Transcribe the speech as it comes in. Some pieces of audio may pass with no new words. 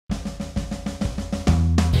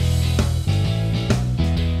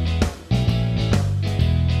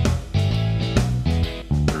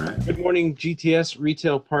morning, GTS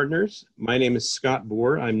retail partners. My name is Scott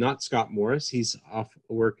Bohr. I'm not Scott Morris. He's off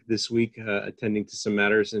work this week attending to some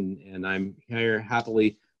matters, and I'm here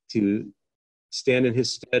happily to stand in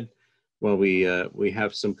his stead while we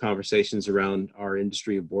have some conversations around our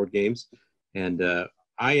industry of board games. And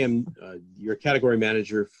I am your category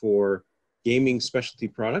manager for gaming specialty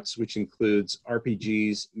products, which includes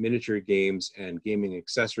RPGs, miniature games, and gaming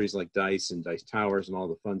accessories like dice and dice towers and all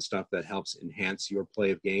the fun stuff that helps enhance your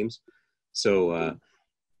play of games. So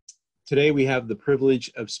today we have the privilege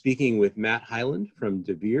of speaking with Matt Hyland from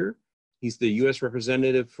Devir. He's the U.S.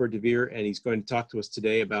 representative for Devir, and he's going to talk to us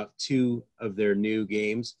today about two of their new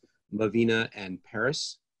games, Vina and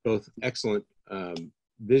Paris, both excellent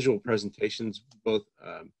visual presentations, both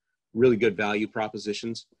really good value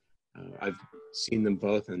propositions. I've seen them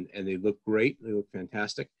both, and they look great. They look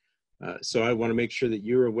fantastic. So I want to make sure that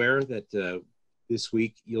you're aware that this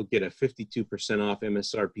week you'll get a 52% off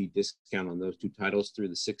MSRP discount on those two titles through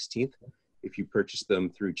the 16th if you purchase them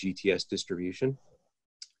through GTS distribution.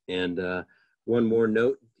 And one more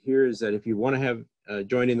note here is that if you want to have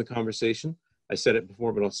join in the conversation, I said it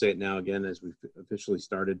before, but I'll say it now again as we've officially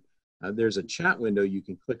started. There's a chat window you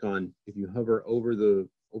can click on if you hover over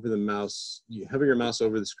the mouse. You hover your mouse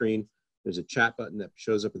over the screen. There's a chat button that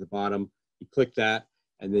shows up at the bottom. You click that,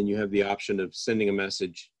 and then you have the option of sending a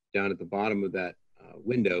message down at the bottom of that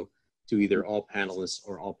window to either all panelists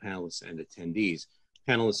or all panelists and attendees.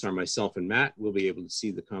 Panelists are myself and Matt. We'll be able to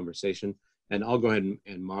see the conversation, and I'll go ahead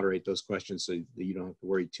and moderate those questions so that you don't have to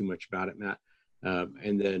worry too much about it, Matt.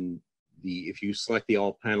 And then if you select the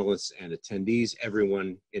all panelists and attendees,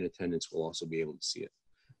 everyone in attendance will also be able to see it.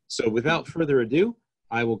 So without further ado,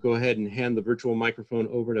 I will go ahead and hand the virtual microphone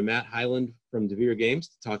over to Matt Hyland from Devir Games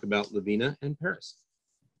to talk about Vina and Paris.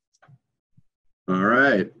 All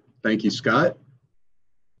right. Thank you, Scott.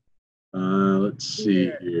 Let's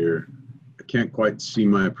see here. I can't quite see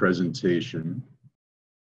my presentation.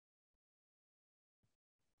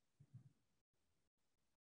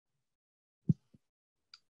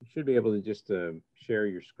 You should be able to just share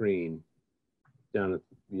your screen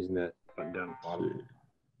using that button down at the bottom.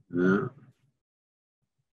 Yeah.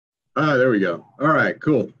 Ah, there we go. All right,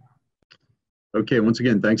 cool. Okay, once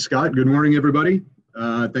again, thanks, Scott. Good morning, everybody.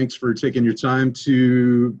 Thanks for taking your time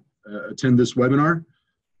to attend this webinar.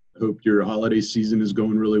 I hope your holiday season is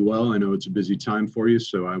going really well. I know it's a busy time for you,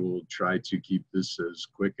 so I will try to keep this as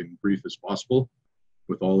quick and brief as possible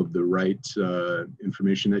with all of the right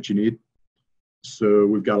information that you need. So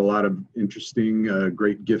we've got a lot of interesting,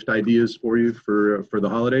 great gift ideas for you for the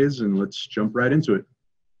holidays, and let's jump right into it.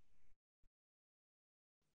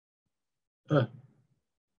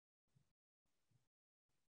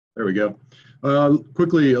 There we go.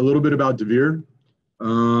 Quickly, a little bit about Devir.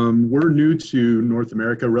 We're new to North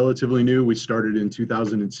America, relatively new. We started in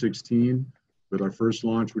 2016 with our first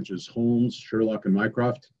launch, which is Holmes, Sherlock, and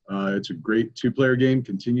Mycroft. It's a great two-player game,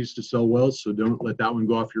 continues to sell well, so don't let that one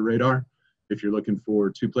go off your radar if you're looking for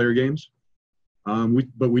two-player games.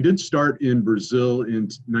 But we did start in Brazil in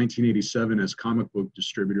 1987 as comic book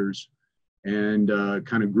distributors, and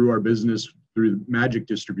kind of grew our business through Magic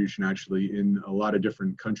distribution, actually, in a lot of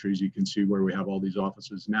different countries. You can see where we have all these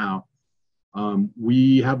offices now.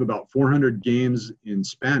 We have about 400 games in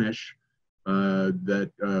Spanish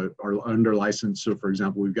that are under license. So, for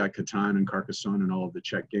example, we've got Catan and Carcassonne and all of the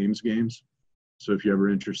Czech games. So if you're ever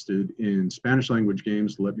interested in Spanish language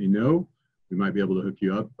games, let me know. We might be able to hook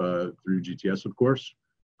you up through GTS, of course.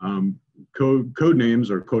 Code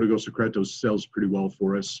names or Código Secretos sells pretty well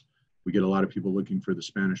for us. We get a lot of people looking for the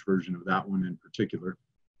Spanish version of that one in particular.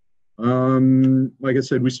 Like I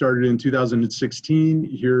said, we started in 2016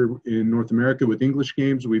 here in North America with English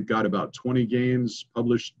games. We've got about 20 games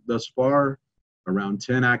published thus far, around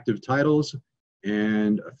 10 active titles,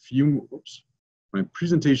 and a few, oops, my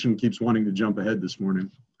presentation keeps wanting to jump ahead this morning.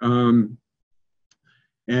 And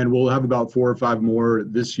we'll have about 4 or 5 more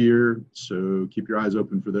this year, so keep your eyes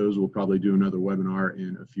open for those. We'll probably do another webinar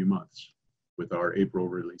in a few months with our April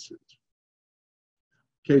releases.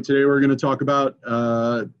 Okay, today we're going to talk about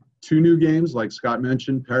 2 new games, like Scott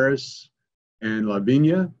mentioned, Paris and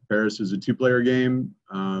Vina. Paris is a 2-player game,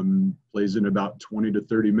 plays in about 20 to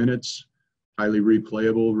 30 minutes, highly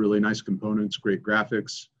replayable, really nice components, great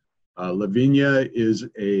graphics. Vina is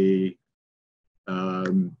a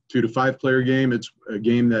 2 to 5-player game. It's a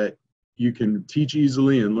game that you can teach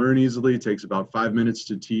easily and learn easily. It takes about 5 minutes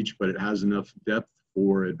to teach, but it has enough depth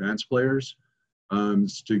for advanced players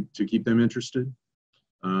to keep them interested.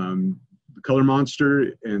 The Color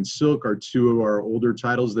Monster and Silk are 2 of our older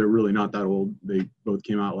titles. They're really not that old. They both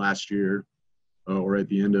came out last year or at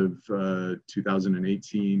the end of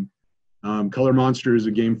 2018. Color Monster is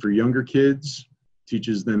a game for younger kids,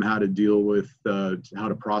 teaches them how to deal with, how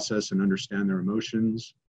to process and understand their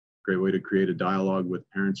emotions. Great way to create a dialogue with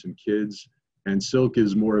parents and kids. And Silk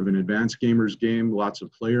is more of an advanced gamers game, lots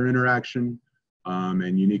of player interaction,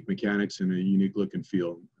 and unique mechanics and a unique look and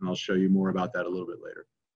feel. And I'll show you more about that a little bit later.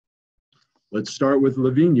 Let's start with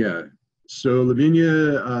Vina. So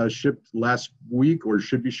Vina shipped last week, or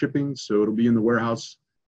should be shipping, so it'll be in the warehouse,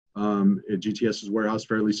 at GTS's warehouse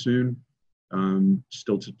fairly soon.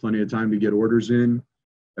 Still plenty of time to get orders in.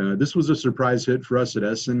 This was a surprise hit for us at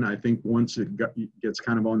Essen. I think once it gets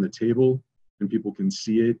kind of on the table and people can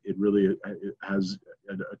see it, it really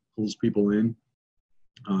it pulls people in.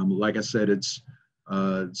 Like I said, it's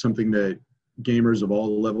something that gamers of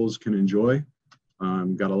all levels can enjoy.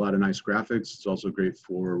 Got a lot of nice graphics. It's also great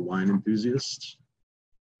for wine enthusiasts.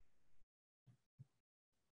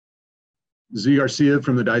 Z Garcia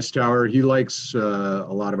from the Dice Tower, he likes a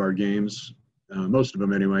lot of our games. Most of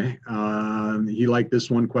them anyway. He liked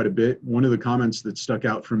this one quite a bit. One of the comments that stuck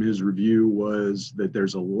out from his review was that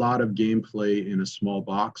there's a lot of gameplay in a small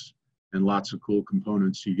box and lots of cool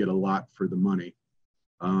components. You get a lot for the money.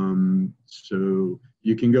 So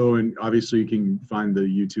you can go and obviously you can find the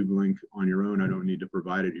YouTube link on your own. I don't need to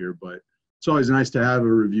provide it here, but it's always nice to have a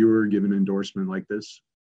reviewer give an endorsement like this.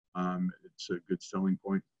 It's a good selling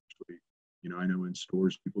point. You know, I know in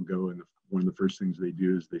stores people go and one of the first things they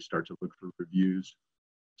do is they start to look for reviews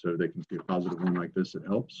so they can see a positive one like this. It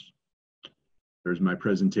helps. There's my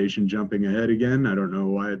presentation jumping ahead again. I don't know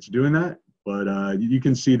why it's doing that, but you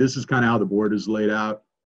can see this is kind of how the board is laid out.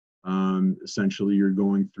 Essentially, you're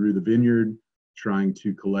going through the vineyard, trying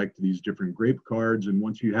to collect these different grape cards, and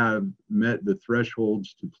once you have met the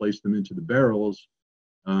thresholds to place them into the barrels,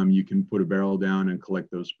 you can put a barrel down and collect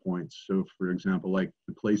those points. So for example, like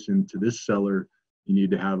to place into this cellar, you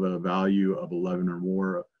need to have a value of 11 or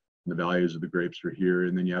more. The values of the grapes are here,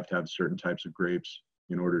 and then you have to have certain types of grapes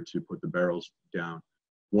in order to put the barrels down.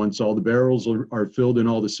 Once all the barrels are filled in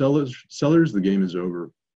all the cellars, the game is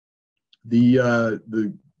over.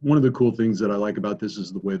 One of the cool things that I like about this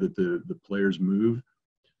is the way that the players move.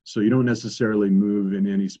 So you don't necessarily move in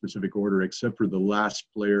any specific order, except for the last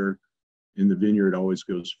player in the vineyard always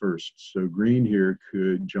goes first. So green here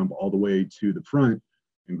could jump all the way to the front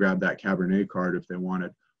and grab that Cabernet card if they want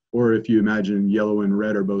it. Or if you imagine yellow and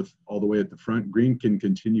red are both all the way at the front, green can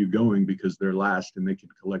continue going because they're last and they can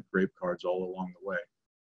collect grape cards all along the way.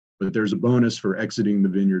 But there's a bonus for exiting the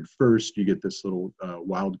vineyard first. You get this little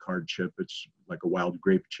wild card chip. It's like a wild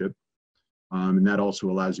grape chip. And that also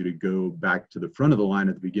allows you to go back to the front of the line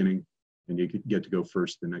at the beginning, and you get to go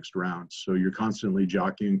first the next round. So you're constantly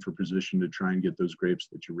jockeying for position to try and get those grapes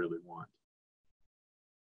that you really want.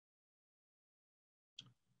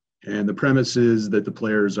 And the premise is that the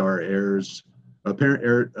players are heirs,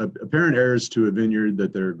 apparent heirs to a vineyard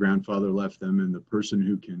that their grandfather left them, and the person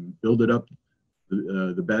who can build it up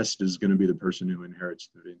the best is going to be the person who inherits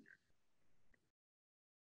the vineyard.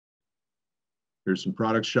 Here's some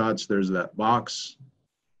product shots. There's that box.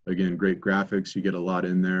 Again, great graphics. You get a lot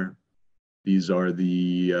in there. These are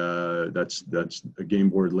the, that's a game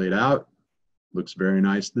board laid out. Looks very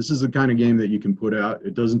nice. This is the kind of game that you can put out.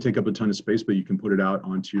 It doesn't take up a ton of space, but you can put it out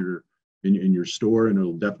onto your, in your store, and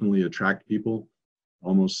it'll definitely attract people.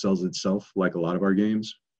 Almost sells itself like a lot of our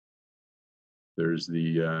games. There's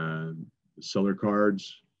the cellar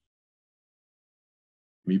cards,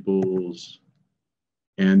 meeples,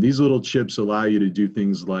 and these little chips allow you to do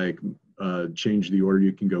things like change the order.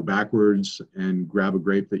 You can go backwards and grab a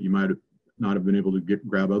grape that you might not have been able to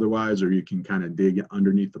grab otherwise, or you can kind of dig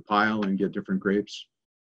underneath the pile and get different grapes.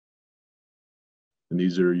 And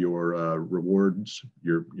these are your rewards,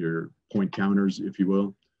 your point counters, if you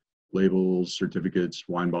will, labels, certificates,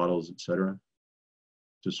 wine bottles, etc.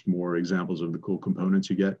 Just more examples of the cool components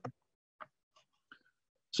you get.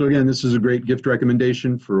 So again, this is a great gift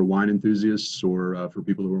recommendation for wine enthusiasts or for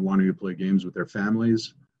people who are wanting to play games with their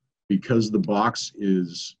families. Because the box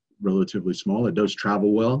is relatively small, it does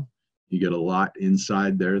travel well. You get a lot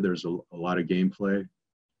inside there. There's a lot of gameplay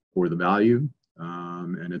for the value,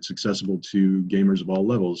 and it's accessible to gamers of all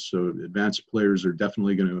levels. So advanced players are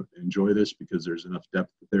definitely going to enjoy this because there's enough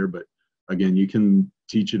depth there. But again, you can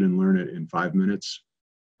teach it and learn it in 5 minutes.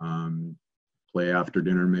 Play after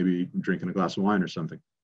dinner, maybe drinking a glass of wine or something.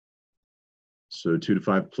 So 2 to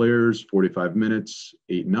 5 players, 45 minutes,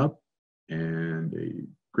 8 and up, and a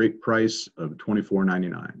great price of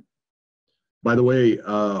 $24.99. By the way,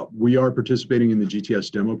 we are participating in the GTS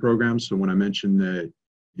demo program. So when I mentioned that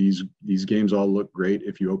these games all look great,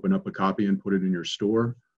 if you open up a copy and put it in your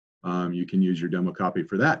store, you can use your demo copy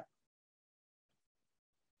for that.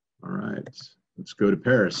 All right, let's go to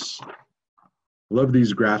Paris. Love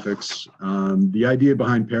these graphics. The idea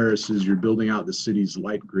behind Paris is you're building out the city's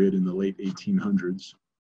light grid in the late 1800s.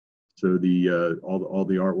 So the all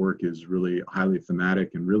the artwork is really highly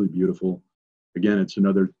thematic and really beautiful. Again, it's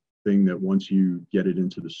another thing that once you get it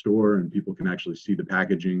into the store and people can actually see the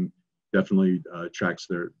packaging, definitely attracts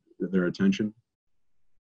their attention.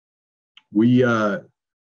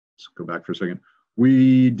 Let's go back for a second.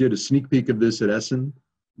 We did a sneak peek of this at Essen.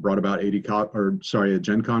 Brought about 80 at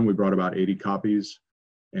Gen Con, we brought about 80 copies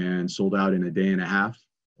and sold out in a day and a half.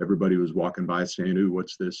 Everybody was walking by saying, "Ooh,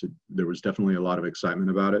 what's this?" There was definitely a lot of excitement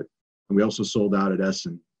about it. And we also sold out at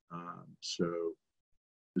Essen. So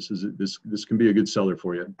this can be a good seller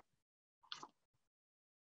for you.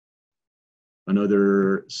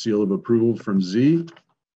 Another seal of approval from Z.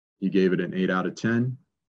 He gave it an 8 out of 10.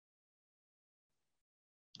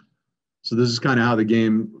 So this is kind of how the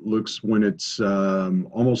game looks when it's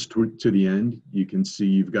almost to the end. You can see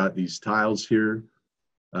you've got these tiles here.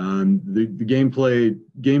 The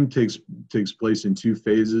game takes place in 2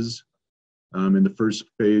 phases. In the first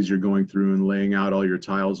phase, you're going through and laying out all your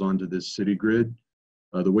tiles onto this city grid.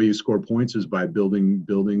 The way you score points is by building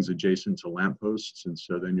buildings adjacent to lampposts, and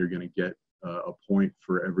so then you're going to get a point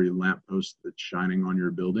for every lamppost that's shining on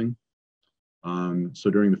your building.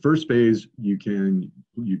 So during the first phase, you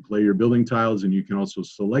play your building tiles, and you can also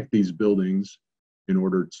select these buildings in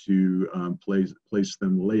order to place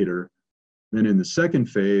them later. Then in the second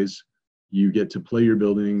phase, you get to play your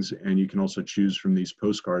buildings, and you can also choose from these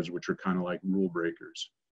postcards, which are kind of like rule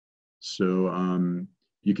breakers. So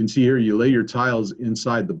you can see here, you lay your tiles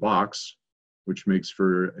inside the box, which makes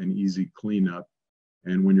for an easy cleanup.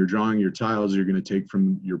 And when you're drawing your tiles, you're going to take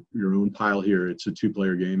from your own pile here. It's a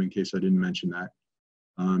 2-player game, in case I didn't mention that.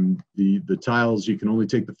 The tiles, you can only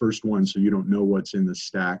take the first one, so you don't know what's in the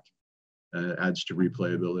stack. Adds to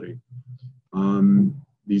replayability.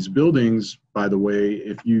 These buildings, by the way,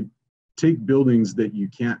 if you take buildings that you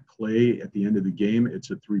can't play at the end of the game, it's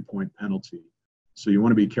a 3-point penalty. So you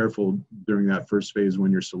want to be careful during that first phase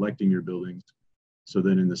when you're selecting your buildings. So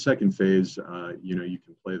then in the second phase, you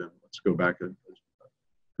can play them. Let's go back.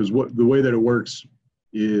 Because the way that it works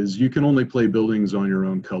is you can only play buildings on your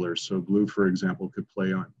own color. So blue, for example, could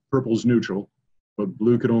play on, purple's neutral, but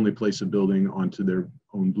blue could only place a building onto their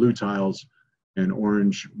own blue tiles, and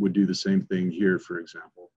orange would do the same thing here, for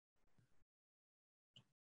example.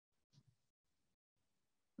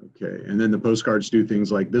 Okay, and then the postcards do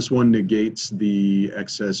things like this one negates the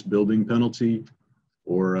excess building penalty,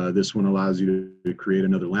 or this one allows you to create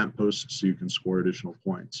another lamppost so you can score additional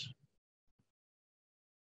points.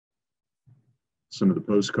 Some of the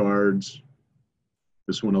postcards.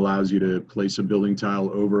 This one allows you to place a building tile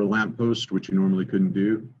over a lamppost, which you normally couldn't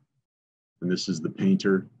do. And this is the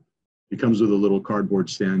painter. It comes with a little cardboard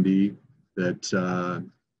standee that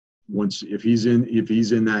if he's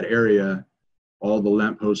in that area, all the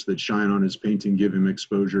lampposts that shine on his painting give him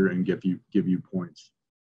exposure and give you points.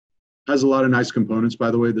 Has a lot of nice components,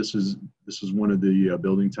 by the way. This is one of the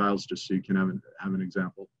building tiles, just so you can have an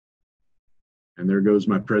example. And there goes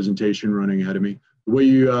my presentation running ahead of me. The way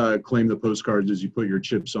you claim the postcards is you put your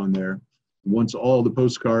chips on there. Once all the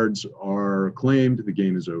postcards are claimed, the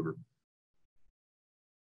game is over.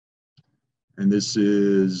 And this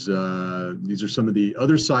is these are some of the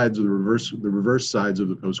other sides of the reverse sides of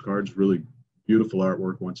the postcards. Really beautiful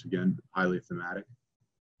artwork, once again, highly thematic.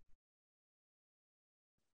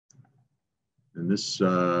 And this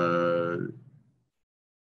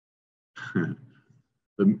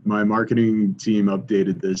my marketing team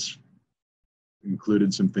updated this,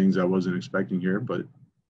 included some things I wasn't expecting here, but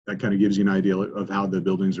that kind of gives you an idea of how the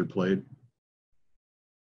buildings are played.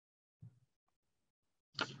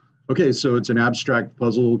 Okay, so it's an abstract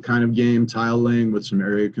puzzle kind of game, tile laying with some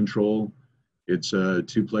area control. It's 2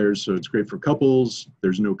 players, so it's great for couples.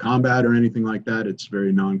 There's no combat or anything like that. It's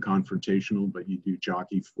very non-confrontational, but you do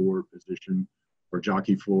jockey for position, or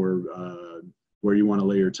jockey for where you want to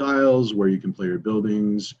lay your tiles, where you can play your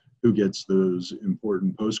buildings, who gets those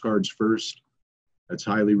important postcards first. That's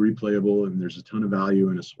highly replayable, and there's a ton of value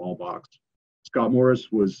in a small box. Scott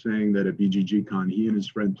Morris was saying that at BGG Con, he and his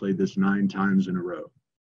friend played this 9 times in a row.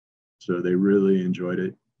 So they really enjoyed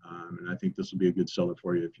it. And I think this will be a good seller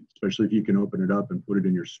for you, especially if you can open it up and put it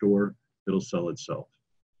in your store, it'll sell itself.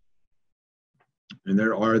 And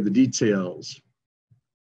there are the details.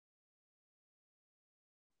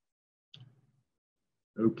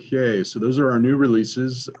 Okay, so those are our new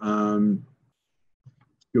releases. Go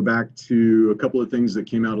back to a couple of things that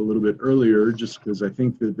came out a little bit earlier, just because I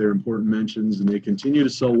think that they're important mentions and they continue to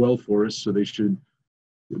sell well for us, so they should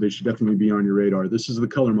definitely be on your radar. This is the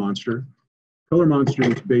Color Monster. Color Monster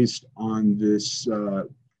is based on this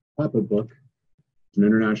pop-up book It's an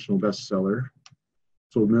international bestseller.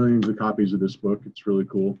 Sold millions of copies of this book. It's really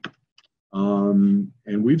cool. And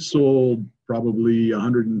we've sold probably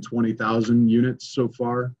 120,000 units so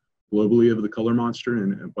far globally of the Color Monster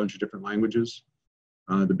in a bunch of different languages.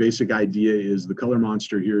 The basic idea is the Color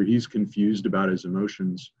Monster here, he's confused about his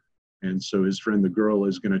emotions. And so his friend, the girl,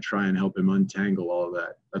 is going to try and help him untangle all of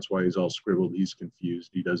that. That's why he's all scribbled. He's confused.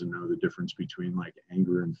 He doesn't know the difference between like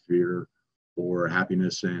anger and fear or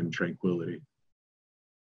happiness and tranquility.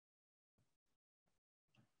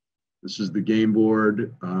 This is the game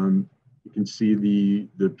board. You can see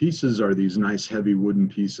the pieces are these nice heavy wooden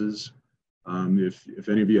pieces. If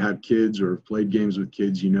any of you have kids or have played games with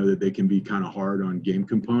kids, you know that they can be kind of hard on game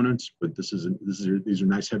components, but these are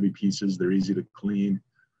nice heavy pieces. They're easy to clean,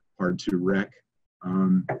 hard to wreck.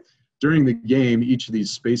 During the game, each of these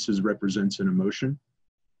spaces represents an emotion.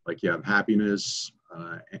 Like you have happiness,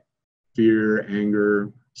 fear,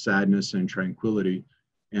 anger, sadness, and tranquility.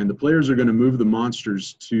 And the players are going to move the monster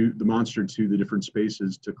to the different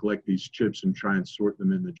spaces to collect these chips and try and sort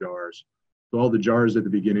them in the jars. So all the jars at the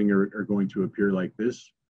beginning are going to appear like this,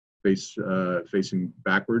 facing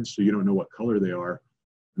backwards, so you don't know what color they are.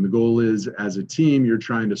 And the goal is, as a team, you're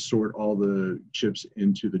trying to sort all the chips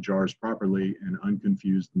into the jars properly and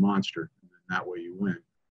unconfuse the monster. And that way you win.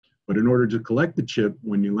 But in order to collect the chip,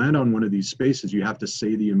 when you land on one of these spaces, you have to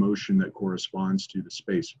say the emotion that corresponds to the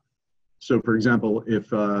space. So for example,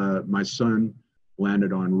 if my son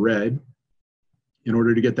landed on red, in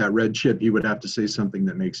order to get that red chip, he would have to say something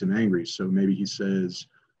that makes him angry. So maybe he says,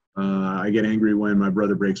 I get angry when my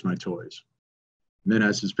brother breaks my toys. And then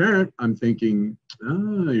as his parent, I'm thinking,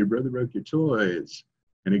 your brother broke your toys.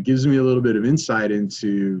 And it gives me a little bit of insight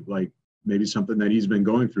into like maybe something that he's been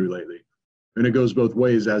going through lately. And it goes both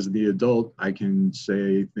ways. As the adult, I can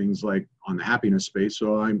say things like on the happiness space.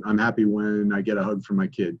 So I'm happy when I get a hug from my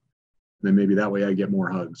kid. And then maybe that way I get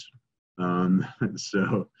more hugs.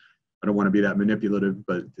 So I don't want to be that manipulative,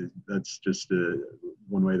 but that's just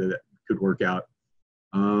one way that it could work out.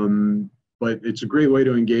 But it's a great way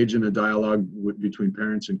to engage in a dialogue between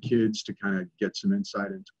parents and kids to kind of get some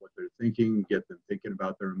insight into what they're thinking, get them thinking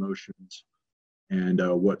about their emotions, and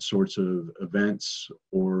what sorts of events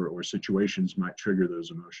or situations might trigger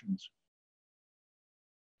those emotions.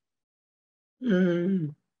 Yay.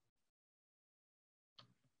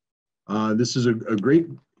 This is a great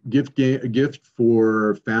gift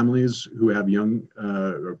for families who have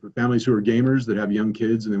or families who are gamers that have young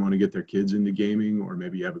kids and they want to get their kids into gaming, or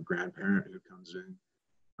maybe you have a grandparent who comes in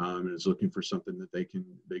and is looking for something that they can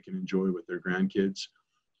enjoy with their grandkids.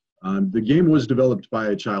 The game was developed by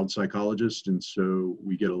a child psychologist, and so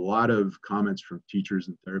we get a lot of comments from teachers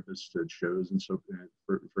and therapists at shows, and so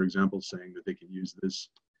for example, saying that they can use this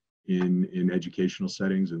in educational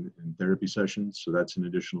settings and therapy sessions. So that's an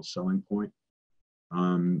additional selling point.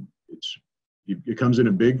 It comes in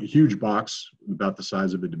a huge box about the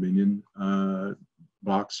size of a Dominion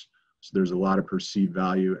box. So there's a lot of perceived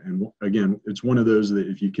value. And again, it's one of those that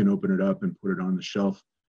if you can open it up and put it on the shelf,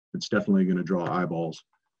 it's definitely going to draw eyeballs.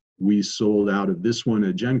 We sold out of this one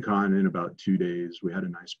at Gen Con in about 2 days. We had a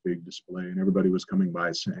nice big display and everybody was coming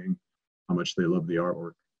by saying how much they love the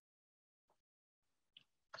artwork.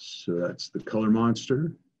 So that's the Color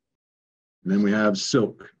Monster. And then we have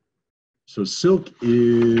Silk. So Silk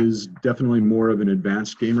is definitely more of an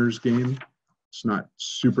advanced gamer's game. It's not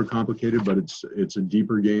super complicated, but it's a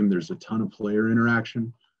deeper game. There's a ton of player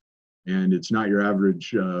interaction, and it's not your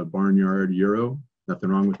average barnyard Euro. Nothing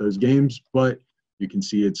wrong with those games, but you can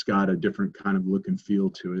see it's got a different kind of look and feel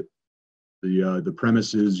to it. The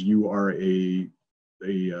premise is you are a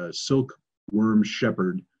silkworm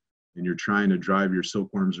shepherd, and you're trying to drive your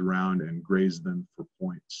silkworms around and graze them for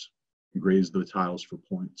points. Graze the tiles for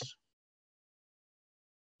points.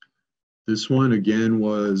 This one, again,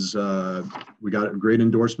 was, we got a great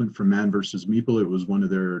endorsement from Man vs. Meeple. It was one of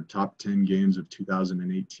their top 10 games of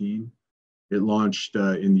 2018. It launched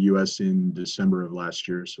in the US in December of last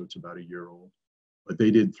year, so it's about a year old. But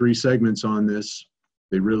they did 3 segments on this.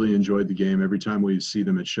 They really enjoyed the game. Every time we see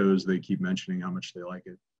them at shows, they keep mentioning how much they like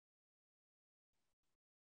it.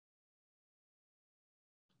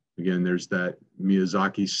 Again, there's that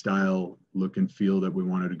Miyazaki style look and feel that we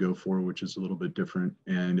wanted to go for, which is a little bit different.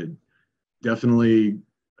 And it definitely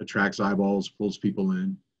attracts eyeballs, pulls people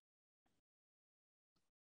in.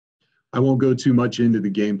 I won't go too much into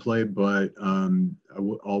the gameplay, but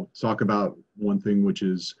I'll talk about one thing, which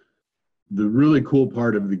is the really cool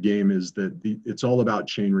part of the game is that it's all about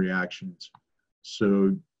chain reactions.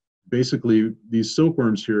 So basically, these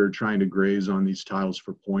silkworms here are trying to graze on these tiles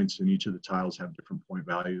for points, and each of the tiles have different point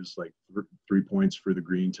values, like 3 points for the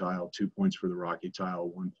green tile, 2 points for the rocky tile,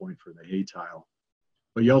 1 point for the hay tile.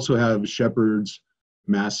 But you also have shepherds,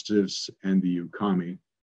 mastiffs, and the ukami.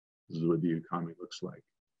 This is what the ukami looks like.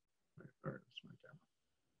 All right, you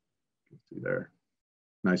can see there.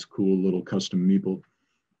 Nice, cool little custom meeple.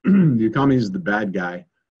 The ukami is the bad guy.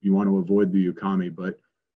 You want to avoid the ukami, but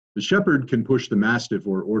the shepherd can push the mastiff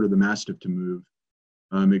or order the mastiff to move.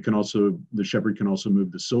 The shepherd can also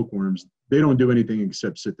move the silkworms. They don't do anything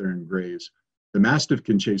except sit there and graze. The mastiff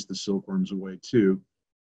can chase the silkworms away too.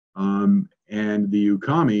 And the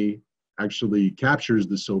ukami actually captures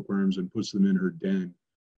the silkworms and puts them in her den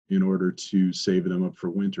in order to save them up for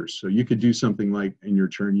winter. So you could do something like, in your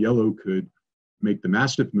turn, yellow could make the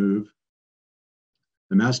mastiff move.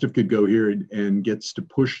 The mastiff could go here and gets to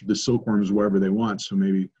push the silkworms wherever they want. So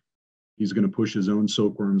maybe he's going to push his own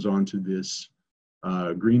silkworms onto this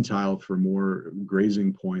green tile for more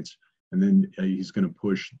grazing points. And then he's going to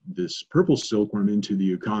push this purple silkworm into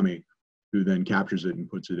the ukami, who then captures it and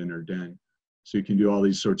puts it in her den. So you can do all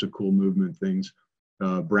these sorts of cool movement things.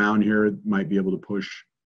 Brown here might be able to push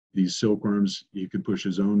these silkworms. He could push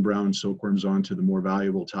his own brown silkworms onto the more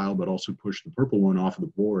valuable tile, but also push the purple one off of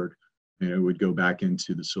the board, and it would go back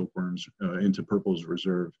into the silkworms, into purple's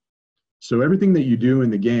reserve. So everything that you do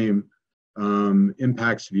in the game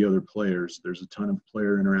impacts the other players. There's a ton of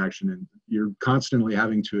player interaction, and you're constantly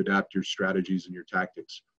having to adapt your strategies and your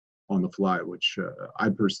tactics on the fly, which I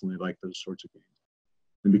personally like those sorts of games.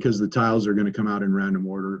 And because the tiles are going to come out in random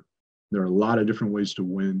order, there are a lot of different ways to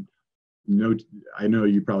win. I know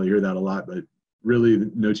you probably hear that a lot, but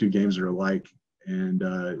really no two games are alike, and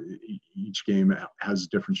each game has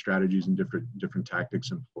different strategies and different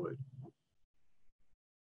tactics employed.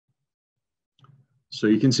 So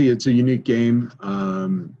you can see it's a unique game,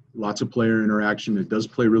 lots of player interaction. It does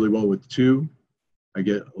play really well with two. I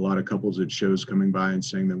get a lot of couples at shows coming by and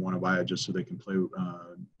saying they want to buy it just so they can play with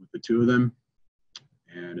the two of them.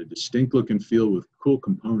 And a distinct look and feel with cool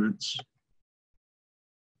components.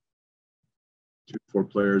 4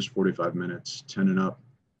 players, 45 minutes, 10 and up.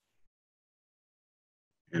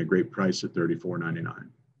 And a great price at $34.99.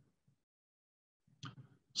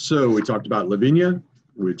 So we talked about Lavinia,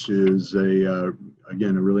 which is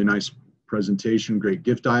again, a really nice presentation, great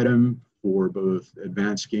gift item for both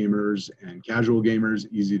advanced gamers and casual gamers,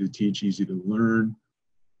 easy to teach, easy to learn,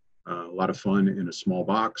 a lot of fun in a small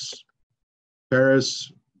box.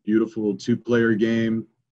 Paris, beautiful 2-player game,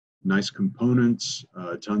 nice components,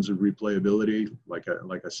 tons of replayability. Like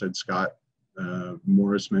I said, Scott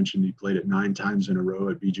Morris mentioned he played it 9 times in a row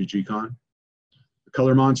at BGG-Con. The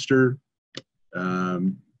Color Monster,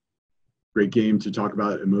 great game to talk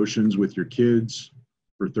about emotions with your kids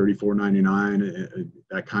for $34.99.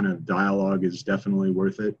 That kind of dialogue is definitely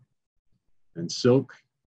worth it. And Silk,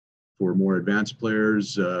 for more advanced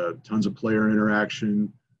players, tons of player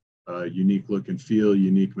interaction, unique look and feel,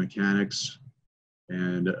 unique mechanics,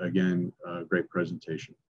 and again, great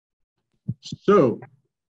presentation. So,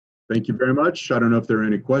 thank you very much. I don't know if there are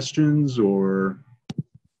any questions or...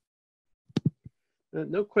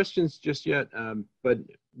 No questions just yet, but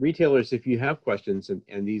retailers, if you have questions,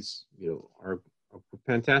 and these are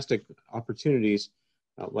fantastic opportunities,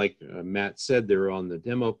 like Matt said, they're on the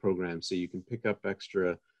demo program, so you can pick up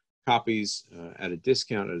extra copies at a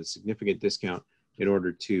discount, at a significant discount, in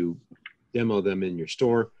order to demo them in your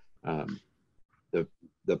store.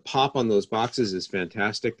 The pop on those boxes is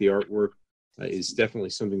fantastic. The artwork is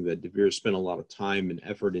definitely something that Devir spent a lot of time and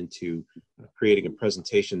effort into creating a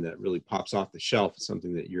presentation that really pops off the shelf. It's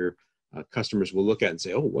something that your customers will look at and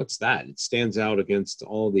say, "Oh, what's that?" It stands out against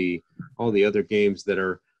all the other games that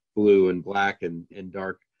are blue and black and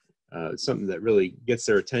dark. It's something that really gets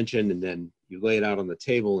their attention, and then you lay it out on the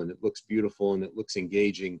table, and it looks beautiful, and it looks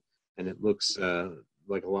engaging, and it looks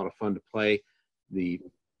like a lot of fun to play.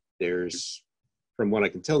 There's, from what I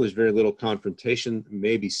can tell, there's very little confrontation.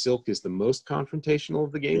 Maybe Silk is the most confrontational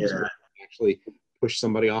of the games. Yeah. Actually push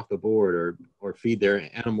somebody off the board or feed their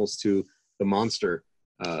animals to the monster.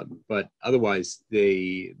 But otherwise,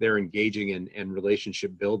 they're engaging and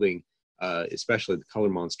relationship building, especially the Color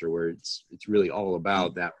Monster, where it's really all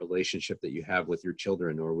about that relationship that you have with your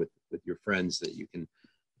children or with your friends, that you can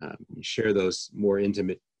share those more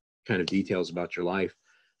intimate kind of details about your life.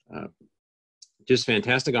 Just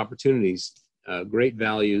fantastic opportunities, great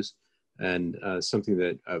values, and something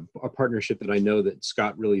that a partnership that I know that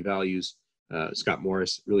Scott really values, Scott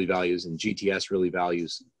Morris really values, and GTS really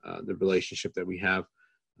values the relationship that we have.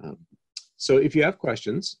 So if you have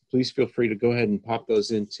questions, please feel free to go ahead and pop those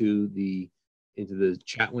into the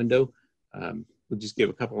chat window. We'll just give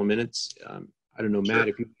a couple of minutes. I don't know, Matt,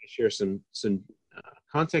 if you can share some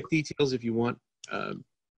contact details if you want.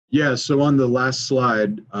 Yeah, so on the last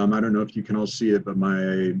slide, I don't know if you can all see it, but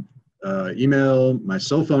my email, my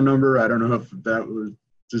cell phone number. I don't know if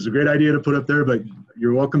is a great idea to put up there, but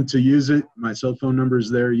you're welcome to use it. My cell phone number is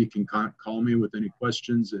there. You can call me with any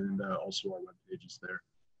questions, and also our webpage is there.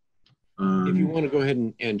 If you want to go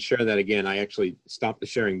ahead and share that again, I actually stopped the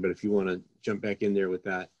sharing, but if you want to jump back in there with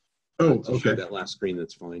that, okay. Share that last screen,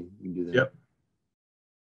 that's fine. You can do that. Yep.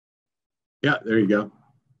 Yeah, there you go.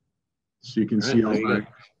 So you can see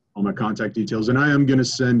all my contact details. And I am going to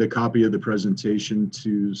send a copy of the presentation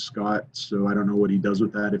to Scott. So I don't know what he does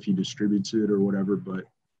with that, if he distributes it or whatever, but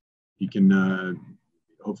he can,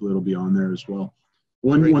 hopefully it'll be on there as well.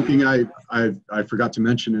 One thing I forgot to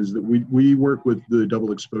mention is that we work with the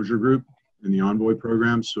Double Exposure Group in the Envoy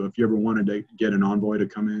program. So if you ever wanted to get an Envoy to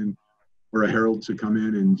come in or a Herald to come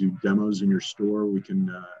in and do demos in your store, we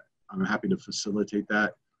can, I'm happy to facilitate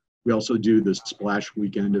that. We also do the Splash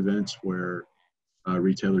Weekend events where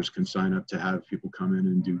retailers can sign up to have people come in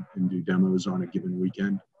and do demos on a given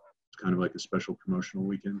weekend. It's kind of like a special promotional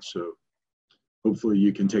weekend. So hopefully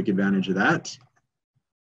you can take advantage of that.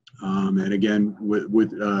 And again,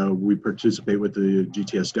 we participate with the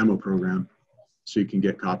GTS demo program, so you can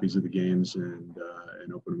get copies of the games and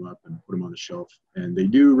open them up and put them on the shelf. And they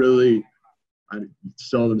do really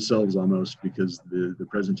sell themselves almost, because the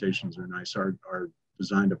presentations are nice. Our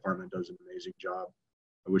design department does an amazing job.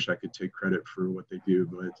 I wish I could take credit for what they do,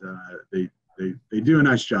 but they do a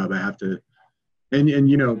nice job. I have to, and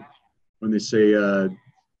you know, when they say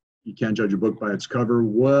you can't judge a book by its cover,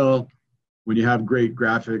 well, when you have great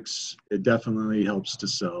graphics, it definitely helps to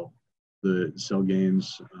sell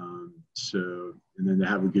games. So, and then to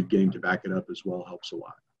have a good game to back it up as well helps a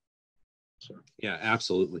lot. So yeah,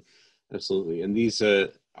 absolutely. And these,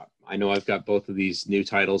 I know I've got both of these new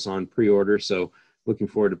titles on pre-order, so looking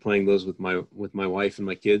forward to playing those with my wife and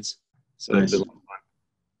my kids. So nice. It'll be a lot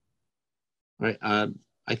of fun. All right,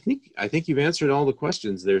 I think you've answered all the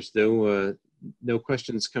questions. There's no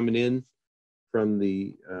questions coming in from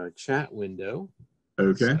the chat window.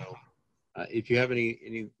 Okay. So, if you have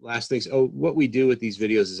any last things, what we do with these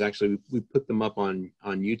videos is actually we put them up on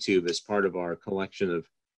YouTube as part of our collection of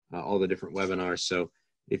all the different webinars. So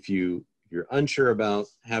if you're unsure about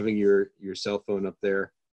having your cell phone up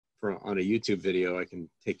there on a YouTube video, I can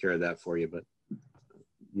take care of that for you. But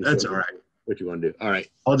that's all right. What you want to do? All right.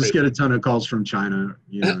 I'll just get a ton of calls from China.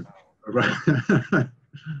 You know,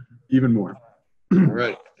 even more. All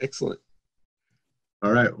right. Excellent.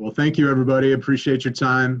 All right. Well, thank you, everybody. Appreciate your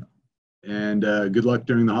time, and good luck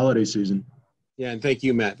during the holiday season. Yeah, and thank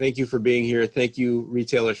you, Matt. Thank you for being here. Thank you,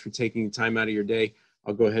 retailers, for taking time out of your day.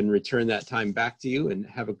 I'll go ahead and return that time back to you, and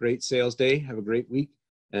have a great sales day. Have a great week.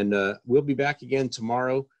 And we'll be back again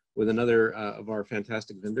tomorrow with another of our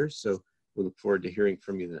fantastic vendors. So we'll look forward to hearing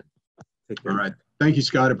from you then. Take care. All right. Thank you,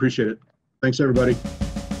 Scott. Appreciate it. Thanks, everybody.